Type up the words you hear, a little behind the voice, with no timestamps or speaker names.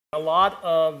A lot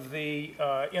of the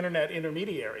internet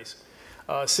intermediaries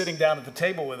sitting down at the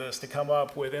table with us to come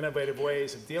up with innovative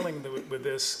ways of dealing with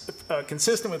this,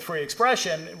 consistent with free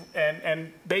expression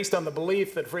and based on the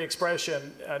belief that free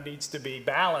expression needs to be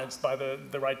balanced by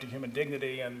the right to human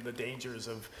dignity and the dangers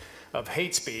of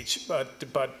hate speech,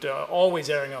 but always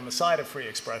erring on the side of free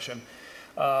expression.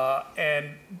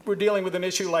 And we're dealing with an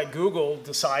issue like Google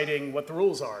deciding what the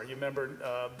rules are. You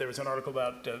remember there was an article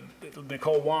about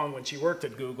Nicole Wong when she worked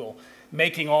at Google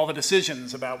making all the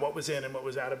decisions about what was in and what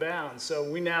was out of bounds. So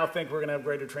we now think we're going to have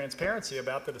greater transparency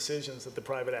about the decisions that the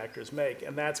private actors make.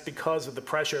 And that's because of the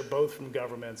pressure both from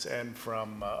governments and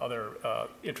from other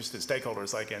interested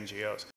stakeholders like NGOs.